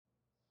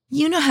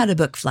You know how to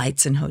book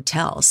flights and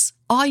hotels.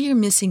 All you're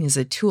missing is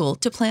a tool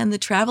to plan the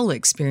travel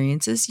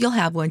experiences you'll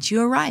have once you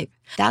arrive.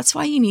 That's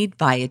why you need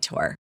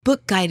Viator.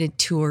 Book guided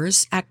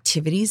tours,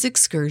 activities,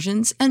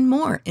 excursions, and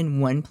more in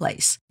one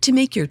place to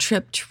make your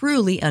trip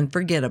truly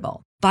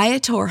unforgettable.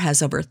 Viator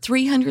has over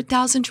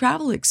 300,000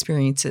 travel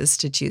experiences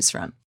to choose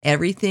from.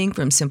 Everything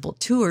from simple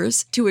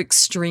tours to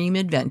extreme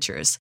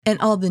adventures and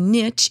all the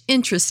niche,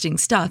 interesting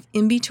stuff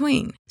in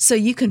between. So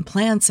you can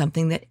plan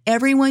something that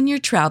everyone you're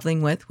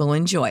traveling with will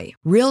enjoy.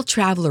 Real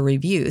traveler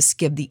reviews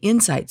give the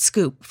inside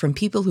scoop from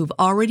people who've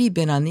already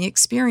been on the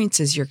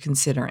experiences you're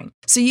considering.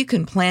 So you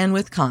can plan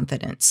with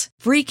confidence.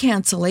 Free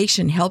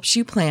cancellation helps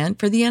you plan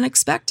for the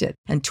unexpected.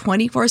 And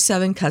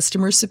 24/7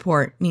 customer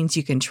support means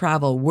you can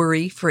travel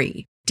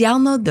worry-free.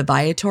 Download the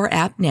Viator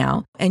app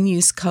now and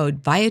use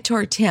code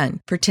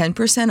Viator10 for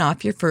 10%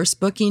 off your first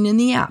booking in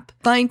the app.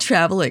 Find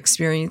travel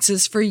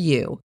experiences for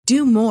you.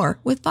 Do more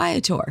with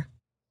Viator.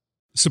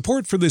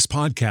 Support for this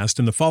podcast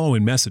and the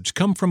following message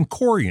come from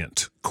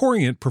Corient.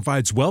 Corient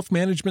provides wealth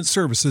management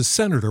services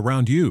centered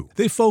around you.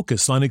 They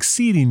focus on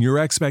exceeding your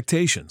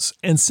expectations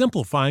and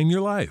simplifying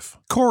your life.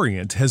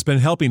 Corient has been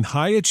helping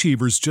high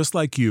achievers just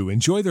like you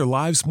enjoy their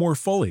lives more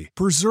fully,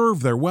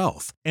 preserve their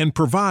wealth, and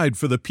provide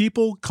for the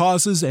people,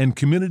 causes, and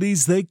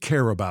communities they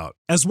care about.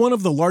 As one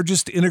of the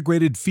largest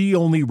integrated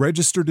fee-only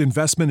registered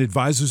investment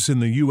advisors in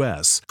the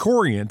U.S.,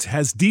 Corient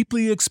has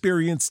deeply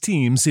experienced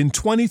teams in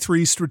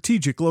 23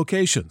 strategic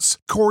locations.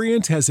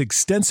 Corient has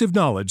extensive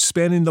knowledge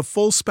spanning the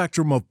full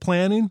spectrum of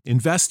planning,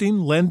 investing,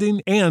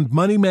 lending, and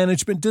money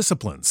management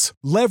disciplines.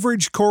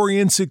 Leverage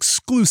Corient's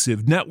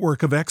exclusive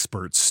network of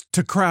experts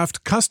to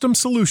craft custom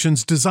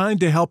solutions designed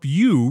to help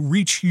you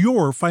reach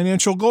your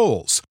financial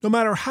goals, no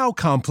matter how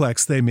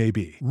complex they may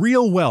be.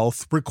 Real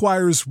wealth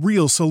requires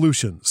real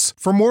solutions.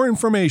 For more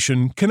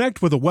information,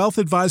 connect with a wealth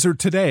advisor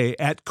today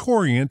at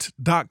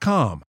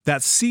Corient.com.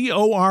 That's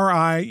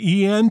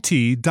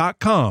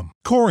Corient.com.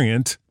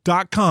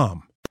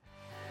 Corient.com.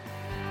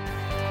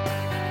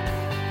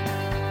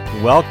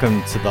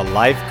 Welcome to the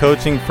Life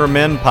Coaching for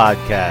Men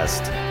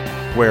podcast,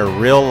 where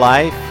real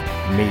life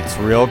meets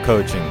real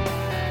coaching.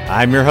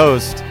 I'm your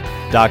host,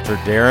 Dr.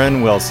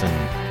 Darren Wilson.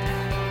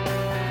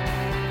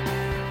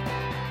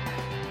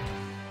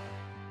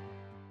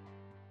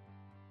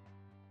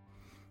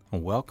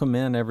 Welcome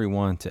in,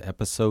 everyone, to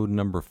episode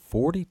number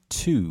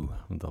 42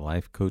 of the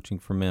Life Coaching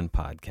for Men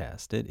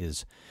podcast. It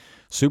is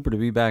super to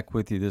be back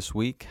with you this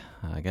week.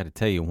 I got to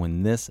tell you,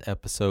 when this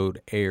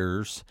episode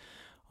airs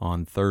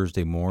on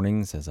Thursday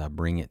mornings, as I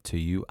bring it to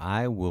you,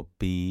 I will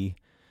be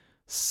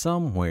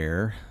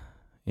somewhere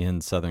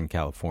in Southern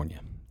California.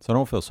 So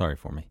don't feel sorry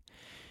for me.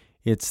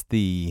 It's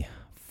the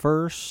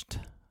first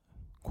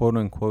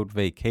quote-unquote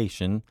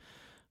vacation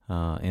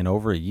in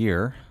over a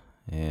year,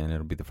 and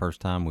it'll be the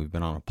first time we've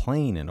been on a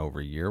plane in over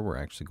a year. We're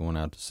actually going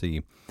out to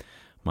see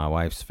my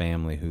wife's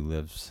family who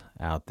lives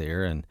out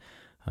there, and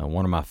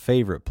one of my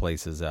favorite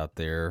places out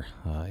there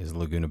is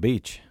Laguna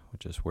Beach,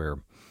 which is where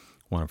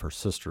one of her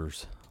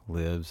sisters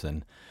lives,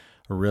 and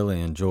I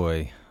really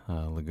enjoy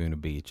Laguna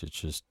Beach.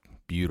 It's just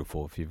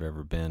beautiful if you've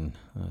ever been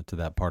to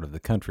that part of the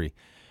country,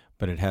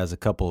 but it has a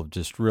couple of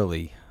just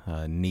really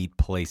neat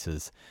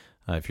places.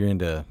 If you're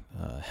into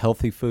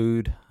healthy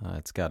food,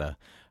 it's got a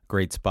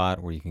great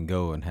spot where you can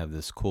go and have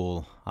this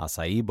cool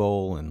acai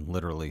bowl and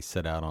literally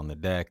sit out on the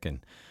deck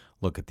and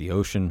look at the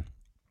ocean.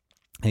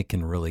 It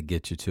can really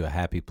get you to a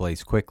happy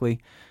place quickly.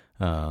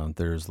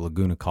 There's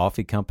Laguna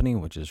Coffee Company,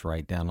 which is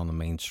right down on the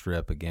main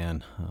strip.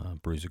 Again,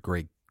 brews a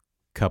great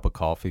cup of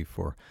coffee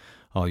for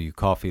all you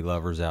coffee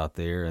lovers out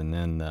there. And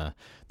then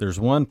there's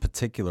one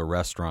particular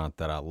restaurant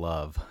that I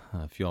love.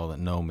 If you all that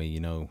know me,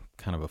 you know,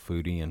 kind of a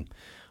foodie and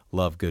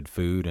love good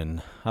food.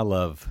 And I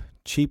love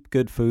cheap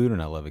good food,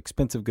 and I love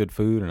expensive good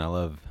food, and I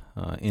love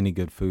any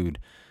good food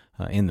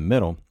in the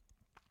middle.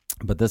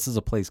 But this is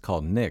a place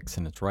called Nick's,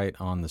 and it's right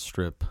on the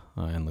strip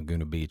in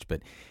Laguna Beach.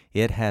 But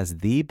it has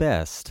the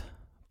best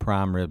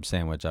prime rib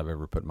sandwich I've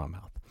ever put in my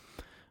mouth.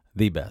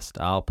 The best.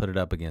 I'll put it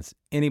up against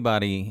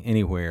anybody,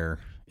 anywhere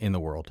in the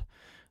world.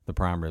 The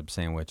prime rib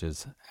sandwich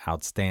is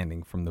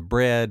outstanding, from the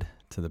bread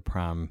to the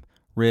prime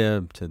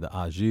rib to the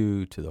au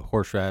jus to the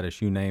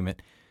horseradish, you name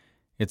it.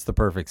 It's the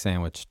perfect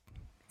sandwich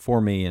for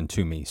me and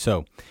to me.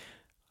 So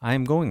I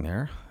am going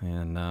there,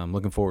 and I'm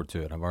looking forward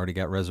to it. I've already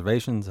got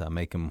reservations. I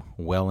make them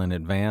well in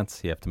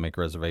advance. You have to make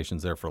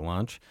reservations there for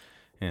lunch,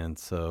 and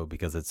so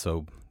because it's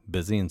so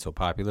busy and so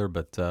popular,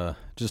 but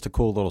just a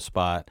cool little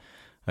spot.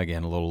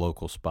 Again, a little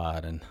local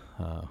spot, and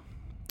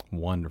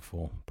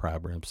wonderful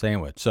prime rib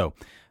sandwich. So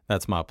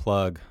that's my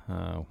plug,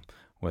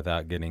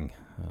 without getting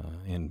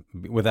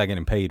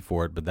paid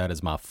for it. But that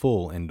is my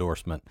full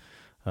endorsement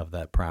of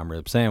that prime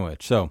rib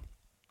sandwich. So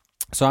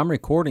I'm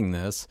recording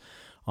this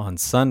on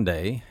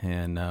Sunday,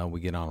 and we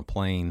get on a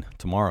plane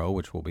tomorrow,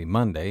 which will be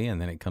Monday,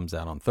 and then it comes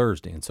out on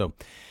Thursday. And so,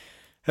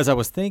 as I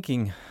was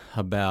thinking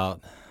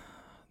about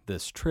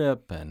this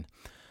trip and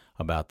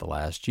about the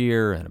last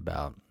year and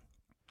about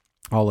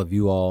all of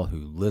you all who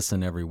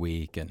listen every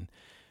week, and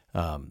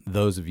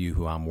those of you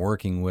who I'm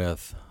working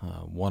with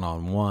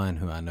one-on-one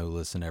who I know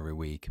listen every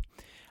week,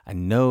 I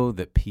know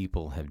that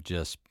people have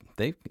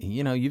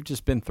you've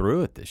just been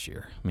through it this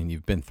year. I mean,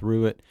 you've been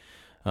through it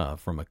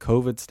from a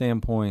COVID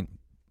standpoint.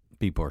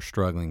 People are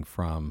struggling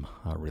from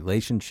a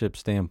relationship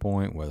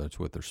standpoint, whether it's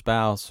with their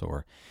spouse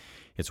or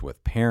it's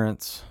with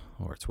parents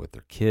or it's with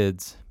their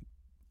kids.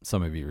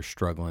 Some of you are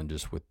struggling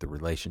just with the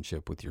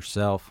relationship with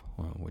yourself,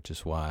 which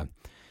is why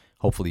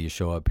hopefully you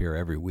show up here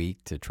every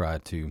week to try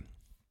to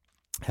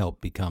help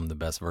become the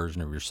best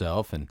version of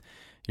yourself. And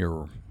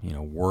you're,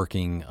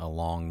 working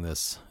along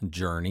this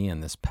journey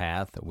and this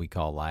path that we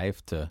call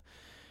life to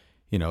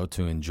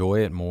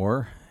enjoy it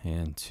more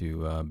and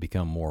to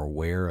become more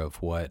aware of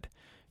what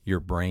your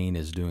brain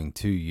is doing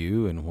to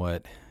you and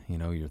what,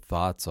 your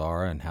thoughts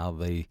are and how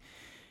they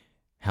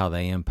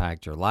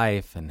impact your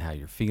life and how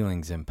your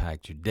feelings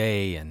impact your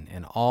day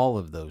and all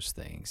of those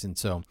things. And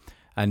so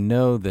I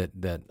know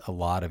that a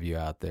lot of you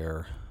out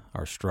there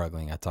are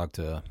struggling. I talked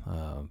to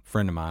a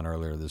friend of mine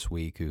earlier this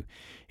week who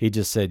he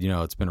just said,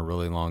 it's been a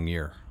really long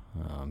year.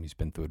 He's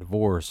been through a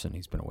divorce and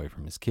he's been away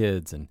from his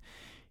kids and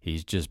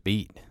he's just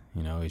beat.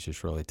 He's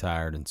just really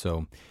tired. And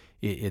so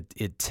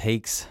it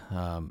takes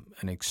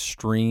an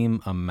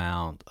extreme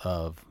amount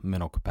of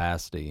mental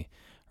capacity,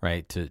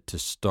 right, to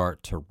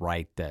start to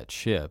right that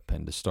ship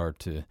and to start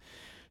to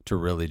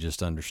really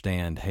just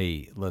understand,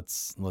 hey,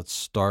 let's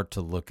start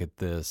to look at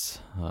this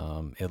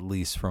at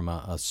least from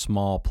a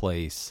small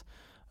place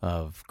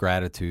of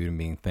gratitude and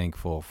being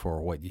thankful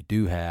for what you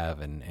do have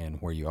and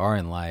where you are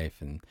in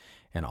life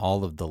and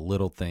all of the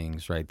little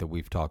things, right, that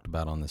we've talked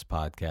about on this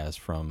podcast,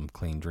 from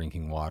clean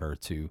drinking water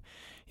to,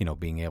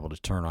 being able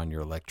to turn on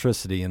your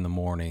electricity in the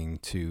morning,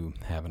 to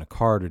having a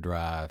car to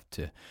drive,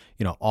 to,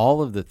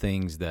 all of the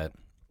things that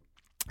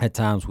at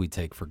times we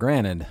take for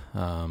granted,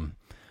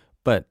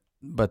 but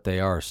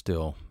they're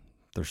still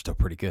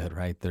pretty good,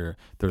 right? They're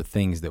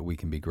things that we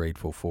can be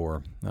grateful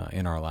for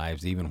in our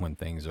lives, even when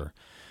things are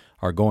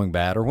going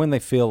bad or when they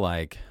feel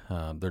like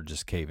they're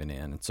just caving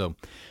in. And so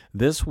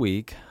this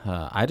week,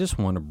 I just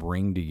want to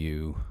bring to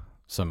you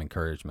some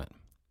encouragement.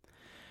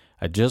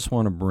 I just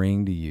want to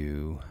bring to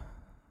you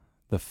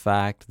the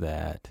fact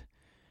that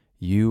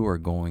you are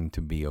going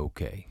to be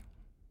okay.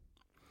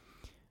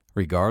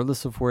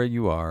 Regardless of where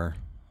you are,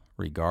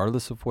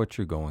 regardless of what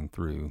you're going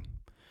through,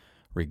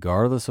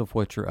 regardless of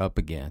what you're up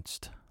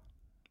against,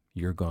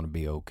 you're going to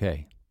be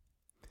okay.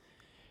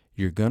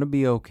 You're going to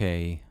be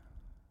okay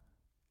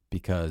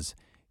because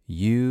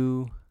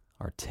you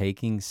are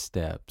taking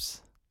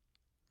steps.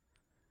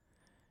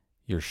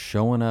 You're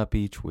showing up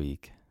each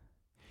week.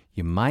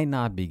 You might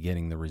not be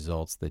getting the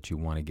results that you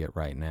want to get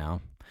right now.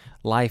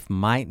 Life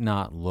might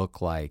not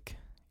look like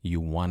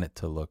you want it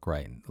to look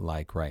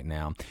right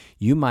now.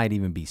 You might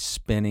even be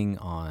spinning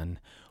on,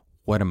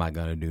 what am I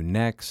going to do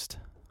next?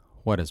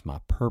 What is my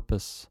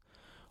purpose?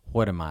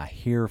 What am I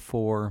here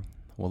for?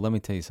 Well, let me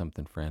tell you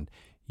something, friend.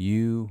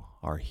 You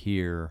are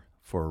here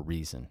for a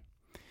reason.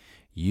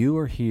 You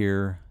are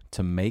here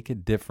to make a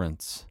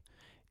difference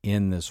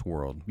in this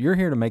world. You're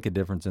here to make a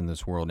difference in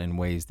this world in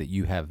ways that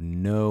you have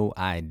no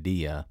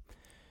idea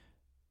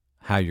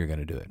how you're going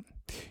to do it.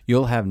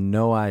 You'll have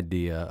no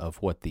idea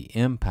of what the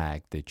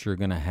impact that you're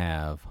going to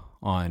have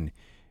on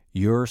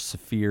your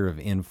sphere of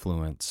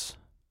influence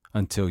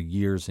until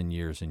years and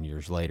years and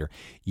years later.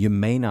 You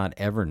may not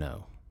ever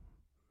know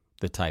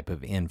the type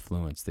of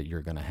influence that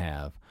you're going to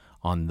have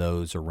on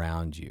those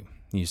around you.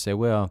 You say,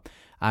 well,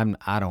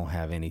 I don't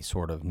have any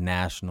sort of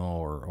national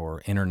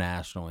or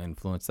international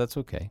influence. That's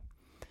okay.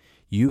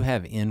 You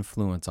have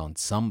influence on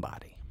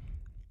somebody.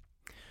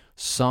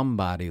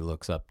 Somebody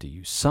looks up to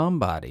you.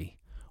 Somebody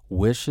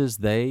wishes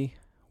they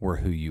were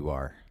who you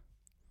are.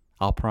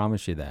 I'll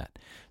promise you that.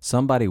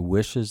 Somebody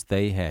wishes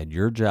they had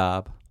your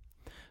job.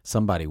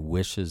 Somebody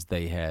wishes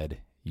they had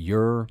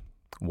your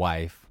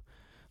wife.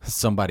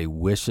 Somebody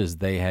wishes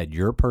they had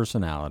your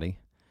personality.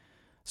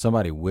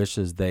 Somebody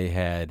wishes they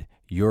had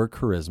your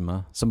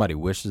charisma. Somebody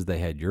wishes they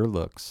had your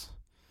looks.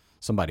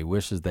 Somebody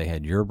wishes they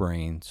had your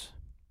brains.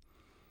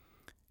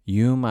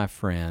 You, my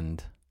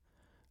friend,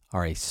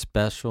 are a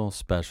special,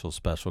 special,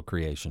 special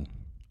creation.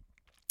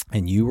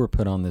 And you were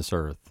put on this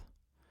earth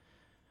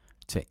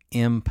to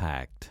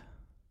impact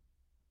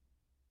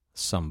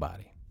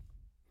somebody.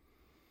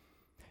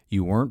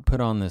 You weren't put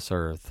on this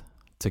earth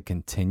to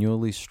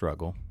continually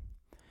struggle.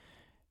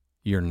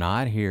 You're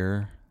not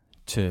here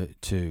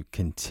to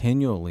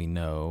continually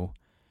know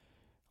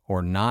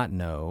or not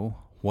know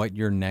what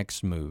your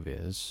next move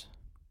is.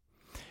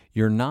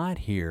 You're not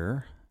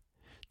here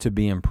to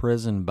be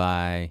imprisoned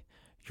by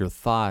your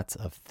thoughts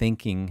of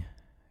thinking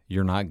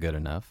you're not good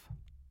enough.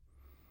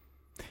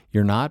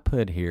 You're not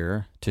put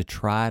here to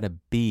try to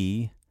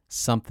be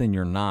something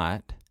you're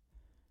not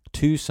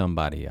to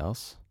somebody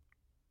else.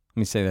 Let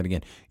me say that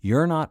again.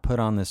 You're not put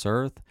on this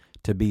earth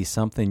to be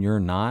something you're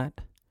not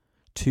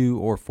to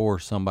or for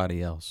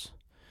somebody else.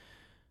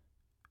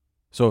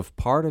 So if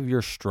part of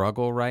your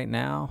struggle right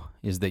now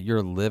is that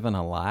you're living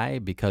a lie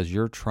because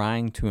you're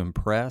trying to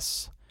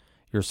impress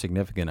your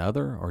significant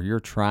other, or you're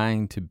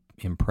trying to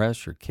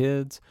impress your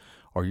kids,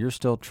 or you're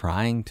still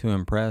trying to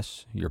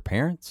impress your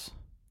parents,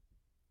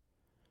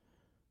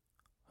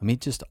 let me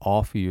just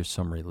offer you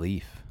some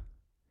relief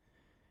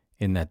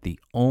in that the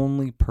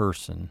only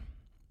person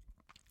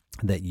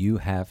that you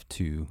have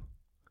to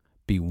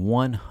be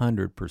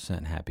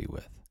 100% happy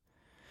with,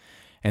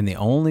 and the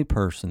only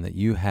person that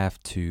you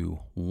have to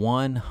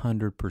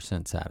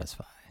 100%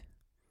 satisfy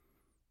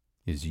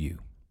is you.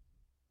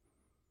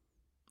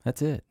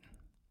 That's it.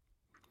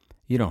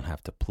 You don't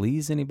have to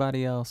please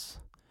anybody else.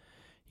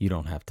 You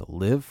don't have to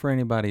live for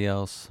anybody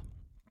else.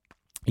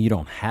 You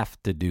don't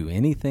have to do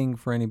anything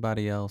for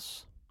anybody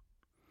else.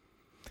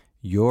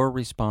 Your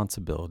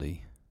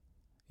responsibility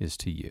is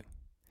to you.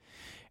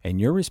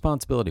 And your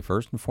responsibility,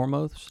 first and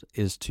foremost,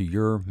 is to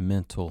your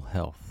mental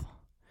health.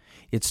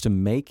 It's to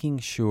making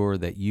sure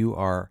that you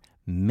are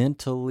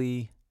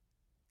mentally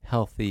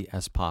healthy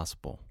as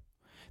possible,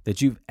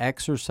 that you've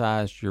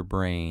exercised your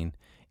brain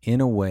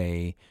in a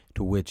way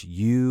to which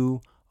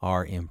you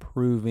are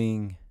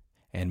improving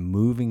and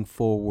moving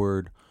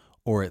forward,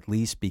 or at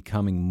least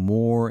becoming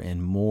more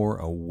and more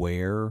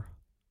aware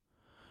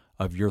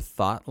of your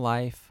thought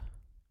life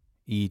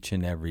each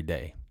and every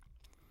day.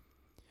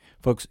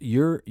 Folks,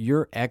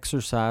 you're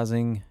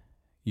exercising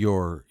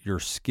your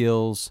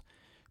skills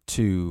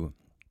to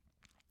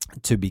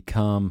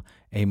become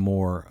a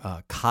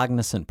more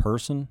cognizant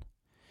person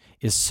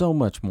is so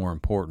much more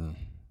important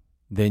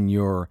than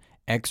your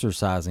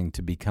exercising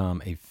to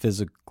become a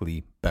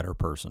physically better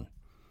person.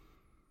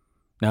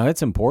 Now,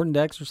 it's important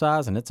to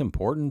exercise and it's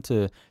important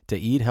to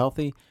eat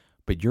healthy,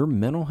 but your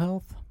mental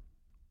health,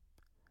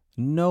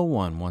 no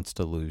one wants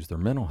to lose their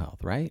mental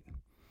health, right?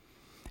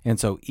 And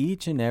so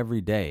each and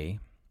every day,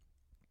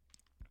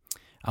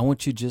 I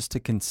want you just to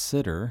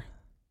consider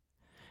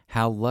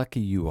how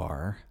lucky you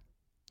are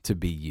to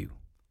be you.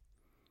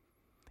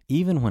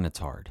 Even when it's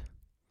hard.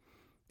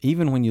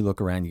 Even when you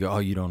look around, you go, oh,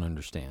 you don't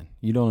understand.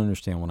 You don't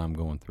understand what I'm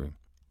going through.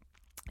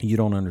 You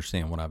don't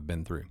understand what I've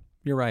been through.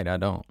 You're right, I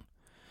don't.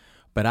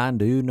 But I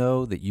do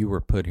know that you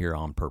were put here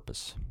on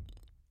purpose.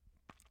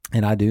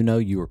 And I do know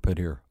you were put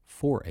here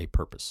for a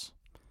purpose.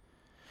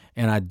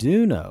 And I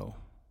do know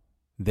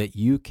that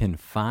you can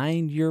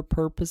find your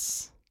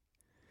purpose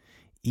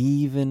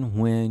even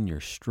when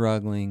you're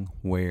struggling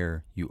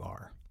where you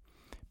are.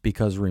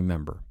 Because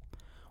remember,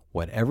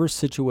 whatever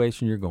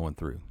situation you're going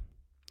through,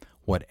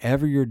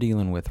 whatever you're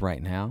dealing with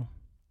right now,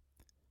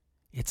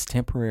 it's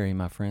temporary,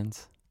 my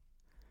friends.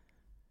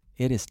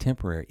 It is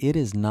temporary. It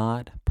is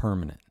not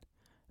permanent.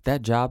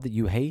 That job that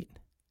you hate,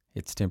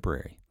 it's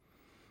temporary.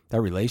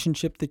 That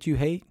relationship that you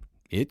hate,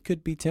 it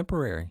could be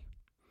temporary.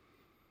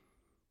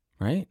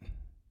 Right?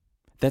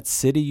 That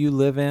city you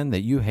live in that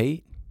you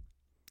hate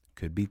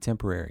could be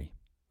temporary.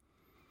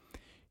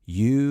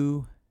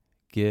 You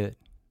get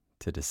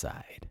to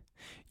decide.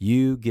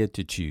 You get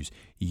to choose.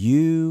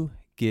 You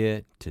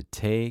get to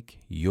take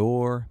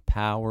your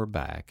power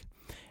back,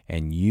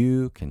 and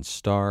you can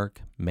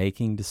start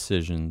making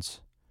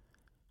decisions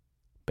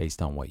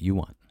based on what you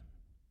want,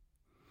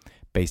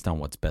 based on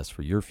what's best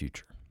for your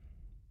future,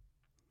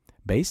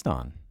 based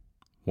on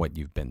what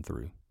you've been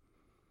through,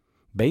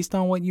 based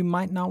on what you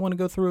might not want to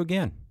go through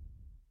again,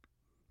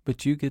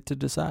 but you get to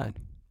decide.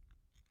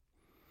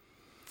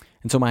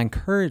 And so my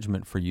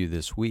encouragement for you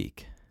this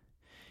week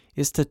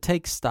is to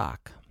take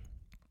stock.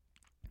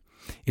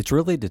 It's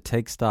really to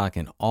take stock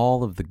in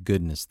all of the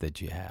goodness that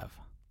you have.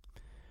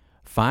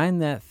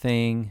 Find that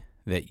thing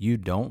that you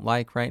don't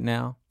like right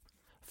now.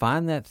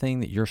 Find that thing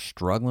that you're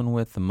struggling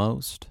with the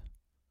most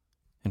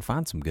and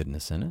find some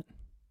goodness in it.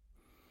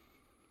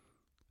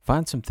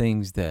 Find some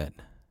things that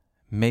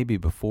maybe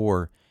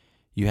before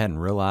you hadn't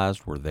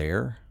realized were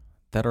there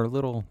that are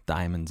little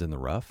diamonds in the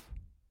rough.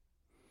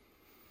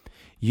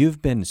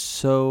 You've been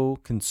so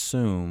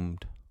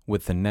consumed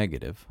with the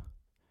negative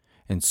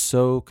and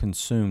so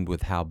consumed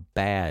with how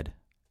bad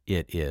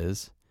it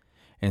is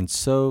and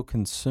so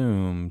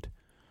consumed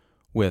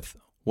with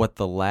what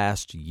the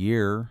last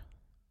year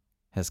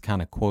has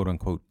kind of quote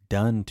unquote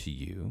done to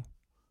you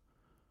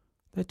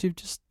that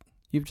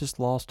you've just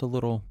lost a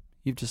little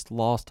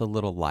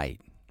light,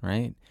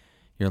 right?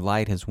 Your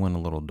light has went a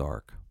little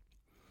dark.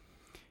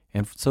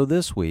 And so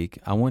this week,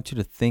 I want you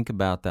to think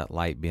about that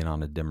light being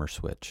on a dimmer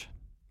switch.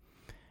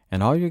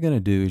 And all you're going to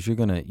do is you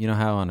know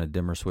how on a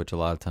dimmer switch, a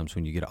lot of times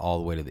when you get it all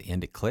the way to the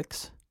end, it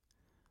clicks?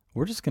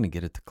 We're just going to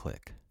get it to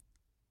click.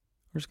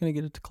 We're just going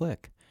to get it to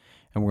click.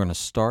 And we're going to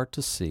start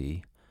to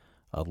see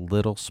a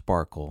little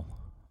sparkle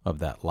of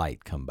that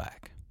light come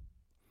back.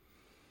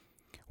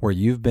 Where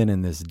you've been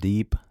in this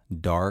deep,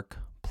 dark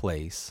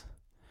place,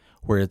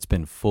 where it's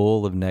been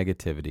full of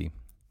negativity,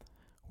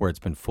 where it's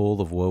been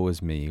full of woe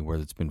is me, where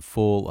it's been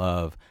full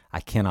of I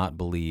cannot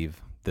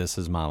believe this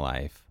is my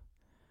life.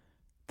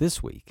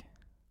 This week,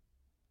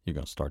 you're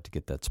going to start to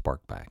get that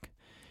spark back.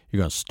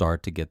 You're going to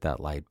start to get that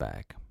light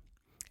back.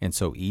 And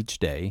so each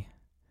day,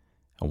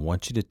 I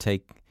want you to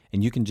take,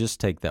 and you can just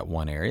take that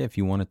one area if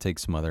you want to take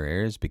some other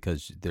areas,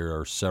 because there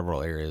are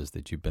several areas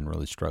that you've been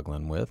really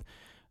struggling with.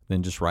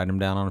 Then just write them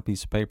down on a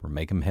piece of paper.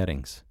 Make them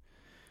headings.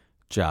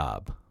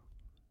 Job,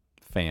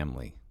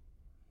 family,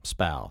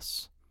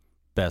 spouse,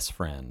 best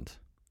friend,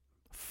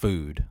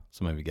 food.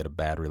 Some of you get a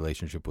bad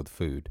relationship with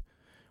food.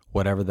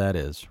 whatever that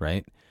is,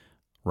 right?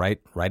 Write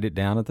it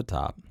down at the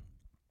top.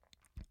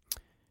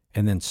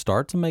 And then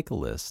start to make a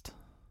list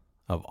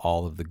of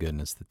all of the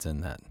goodness that's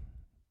in that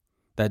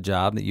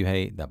job that you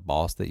hate, that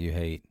boss that you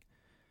hate,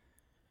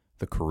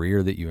 the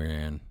career that you're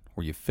in,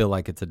 where you feel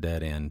like it's a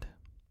dead end.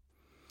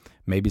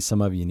 Maybe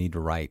some of you need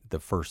to write the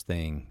first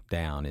thing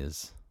down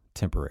is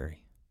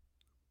temporary.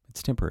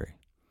 It's temporary.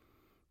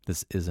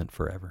 This isn't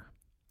forever.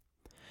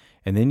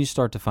 And then you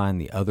start to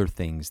find the other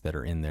things that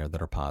are in there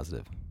that are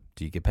positive.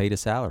 Do you get paid a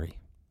salary?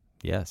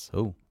 Yes.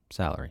 Oh,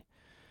 salary.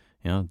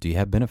 Do you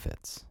have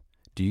benefits?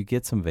 Do you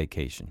get some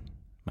vacation?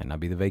 Might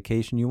not be the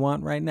vacation you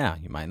want right now.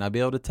 You might not be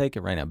able to take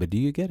it right now, but do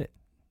you get it?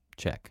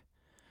 Check.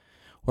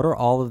 What are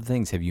all of the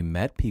things? Have you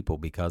met people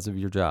because of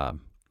your job?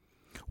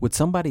 Would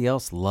somebody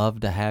else love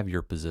to have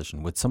your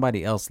position? Would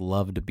somebody else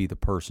love to be the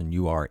person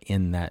you are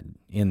in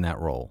that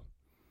role?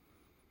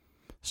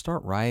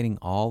 Start writing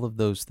all of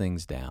those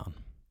things down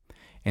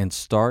and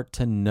start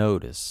to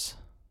notice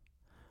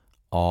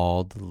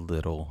all the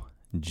little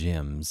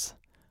gems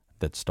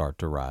that start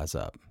to rise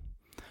up.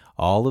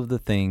 All of the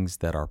things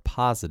that are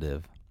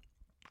positive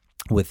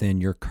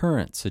within your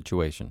current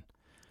situation.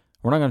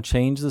 We're not going to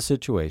change the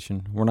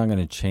situation. We're not going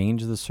to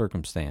change the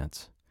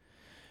circumstance,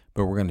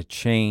 but we're going to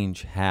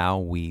change how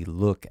we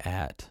look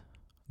at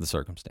the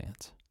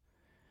circumstance.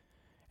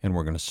 And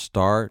we're going to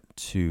start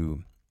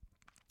to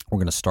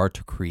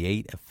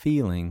create a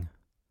feeling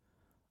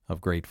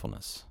of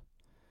gratefulness.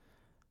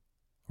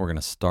 We're going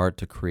to start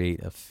to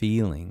create a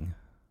feeling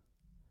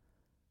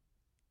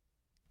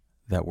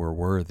that we're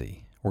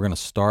worthy. We're going to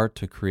start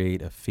to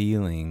create a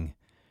feeling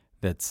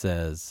that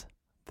says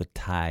the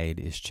tide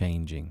is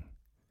changing.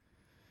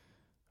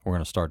 We're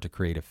going to start to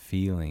create a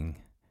feeling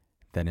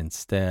that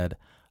instead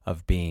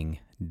of being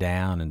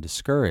down and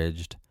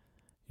discouraged,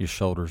 your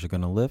shoulders are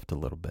going to lift a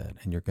little bit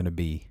and you're going to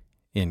be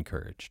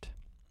encouraged.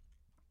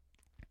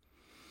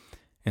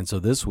 And so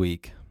this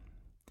week,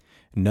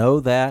 know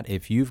that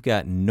if you've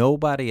got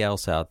nobody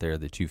else out there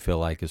that you feel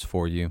like is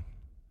for you,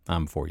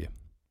 I'm for you.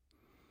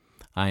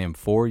 I am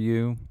for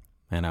you,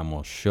 and I'm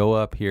going to show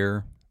up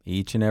here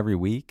each and every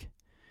week,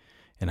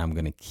 and I'm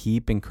going to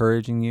keep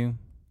encouraging you.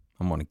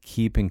 I'm going to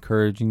keep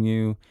encouraging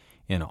you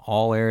in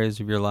all areas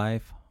of your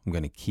life. I'm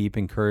going to keep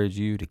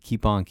encouraging you to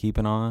keep on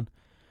keeping on,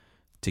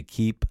 to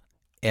keep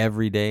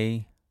every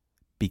day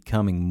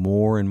becoming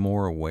more and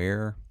more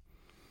aware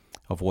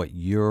of what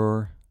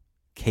you're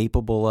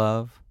capable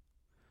of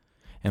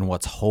and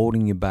what's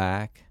holding you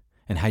back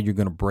and how you're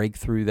going to break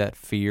through that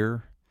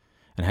fear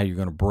and how you're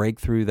going to break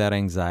through that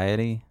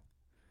anxiety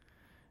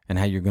and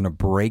how you're going to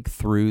break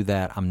through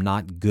that I'm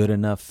not good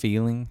enough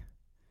feeling.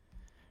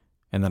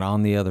 And then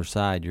on the other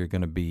side, you're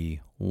going to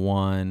be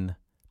one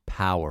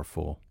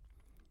powerful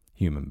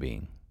human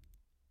being.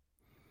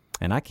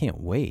 And I can't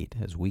wait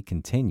as we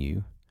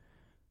continue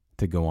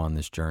to go on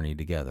this journey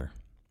together.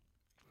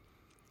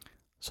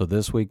 So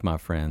this week, my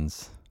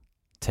friends,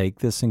 take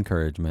this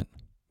encouragement.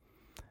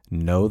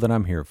 Know that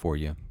I'm here for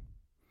you.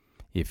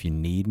 If you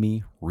need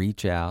me,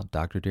 reach out,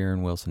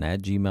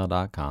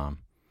 drdarrenwilson@gmail.com.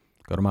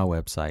 Go to my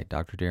website,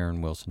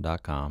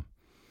 drdarrenwilson.com.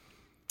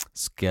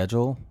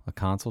 Schedule a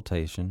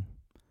consultation.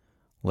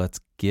 Let's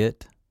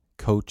get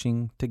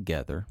coaching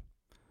together.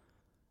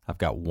 I've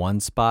got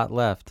one spot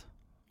left.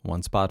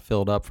 One spot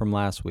filled up from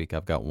last week.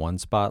 I've got one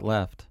spot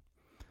left.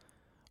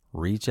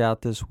 Reach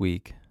out this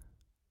week,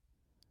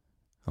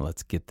 and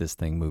let's get this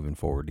thing moving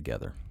forward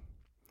together.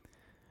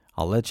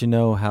 I'll let you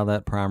know how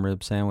that prime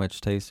rib sandwich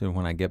tasted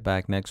when I get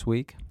back next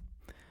week.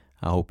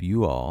 I hope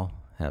you all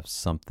have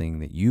something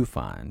that you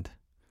find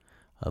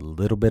a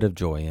little bit of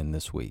joy in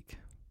this week.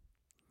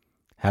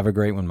 Have a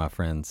great one, my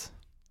friends.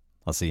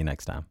 I'll see you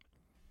next time.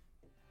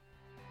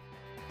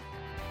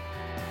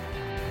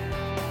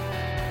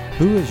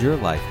 Who is your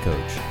life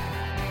coach?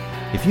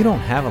 If you don't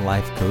have a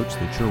life coach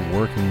that you're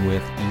working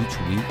with each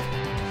week,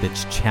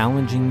 that's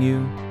challenging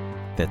you,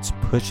 that's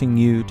pushing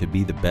you to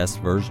be the best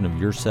version of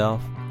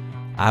yourself,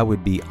 I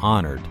would be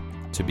honored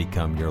to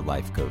become your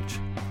life coach.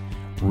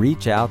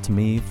 Reach out to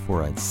me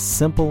for a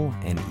simple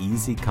and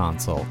easy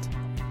consult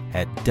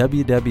at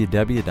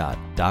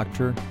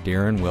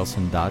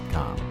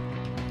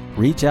www.drdarrenwilson.com.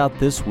 Reach out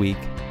this week,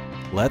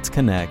 let's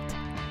connect,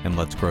 and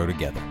let's grow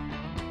together.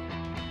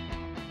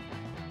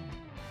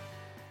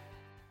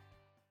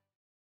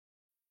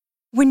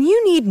 When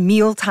you need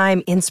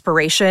mealtime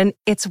inspiration,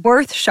 it's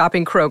worth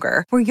shopping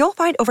Kroger, where you'll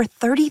find over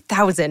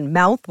 30,000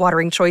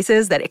 mouth-watering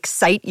choices that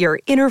excite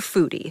your inner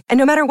foodie. And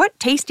no matter what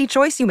tasty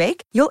choice you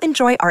make, you'll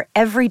enjoy our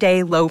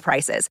everyday low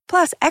prices,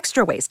 plus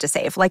extra ways to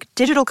save, like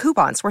digital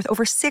coupons worth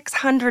over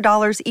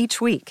 $600 each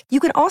week. You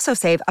can also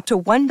save up to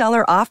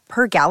 $1 off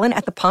per gallon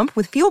at the pump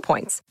with fuel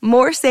points.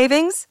 More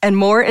savings and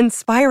more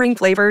inspiring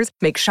flavors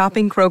make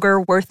shopping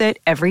Kroger worth it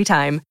every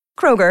time.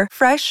 Kroger,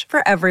 fresh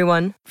for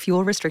everyone.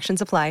 Fuel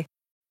restrictions apply.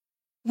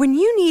 When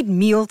you need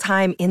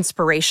mealtime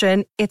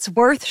inspiration, it's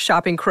worth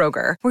shopping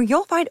Kroger, where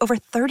you'll find over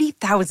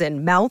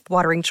 30,000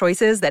 mouth-watering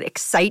choices that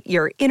excite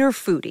your inner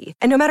foodie.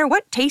 And no matter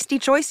what tasty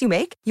choice you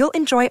make, you'll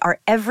enjoy our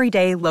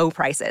everyday low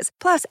prices,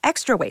 plus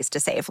extra ways to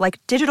save,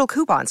 like digital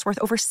coupons worth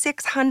over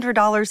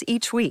 $600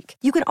 each week.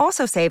 You can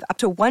also save up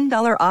to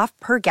 $1 off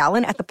per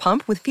gallon at the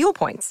pump with fuel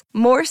points.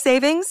 More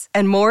savings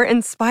and more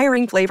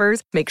inspiring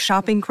flavors make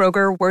shopping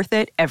Kroger worth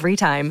it every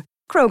time.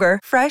 Kroger,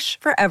 fresh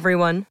for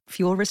everyone.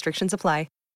 Fuel restrictions apply.